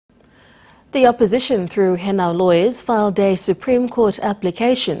The opposition, through Henao Lawyers, filed a Supreme Court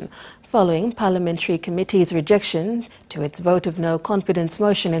application following Parliamentary Committee's rejection to its vote of no confidence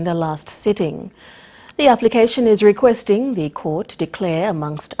motion in the last sitting. The application is requesting the court to declare,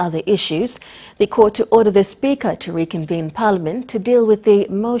 amongst other issues, the court to order the Speaker to reconvene Parliament to deal with the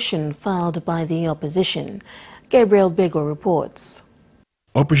motion filed by the opposition. Gabriel Bego reports.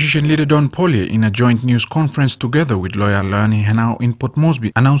 Opposition leader Don Pollier, in a joint news conference together with lawyer Leonie Henao in Port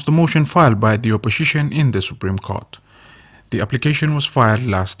Moresby, announced the motion filed by the opposition in the Supreme Court. The application was filed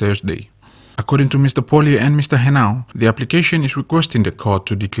last Thursday. According to Mr. Pollier and Mr. Henao, the application is requesting the court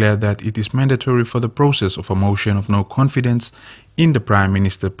to declare that it is mandatory for the process of a motion of no confidence in the Prime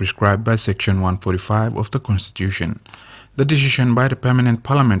Minister prescribed by Section 145 of the Constitution, the decision by the Permanent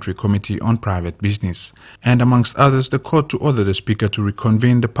Parliamentary Committee on Private Business, and amongst others the court to order the Speaker to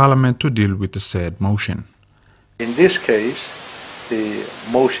reconvene the Parliament to deal with the said motion. In this case, the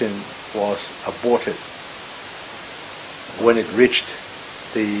motion was aborted when it reached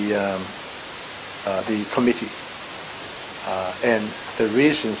the committee, and the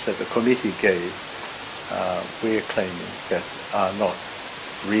reasons that the committee gave, we are claiming that are not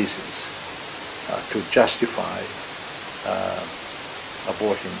reasons to justify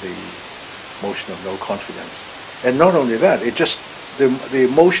aborting the motion of no confidence. And not only that, the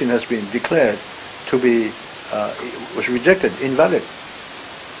motion has been declared to be was rejected, invalid,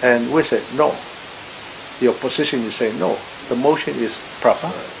 and we said no. The opposition is saying no, the motion is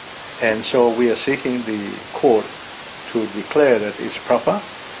proper, and so we are seeking the court to declare that it's proper,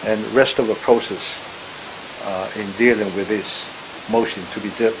 and rest of the process in dealing with this motion to be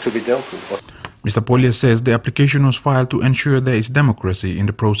dealt with. Mr. Pollier says the application was filed to ensure there is democracy in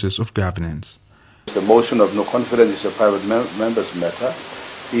the process of governance. The motion of no confidence is a private member's matter.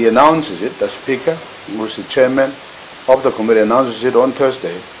 He announces it, the Speaker, who is the chairman of the committee, announces it on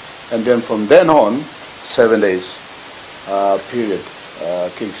Thursday, and then from then on, 7 days period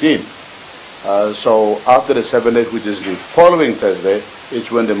kicks in. So after the 7 days, which is the following Thursday,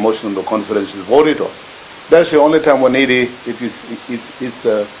 is when the motion of no confidence is voted on. That's the only time when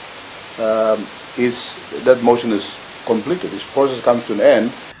that motion is completed. This process comes to an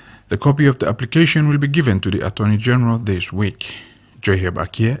end. The copy of the application will be given to the Attorney General this week. Joyheb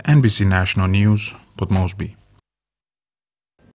Akia, NBC National News, Port Moresby.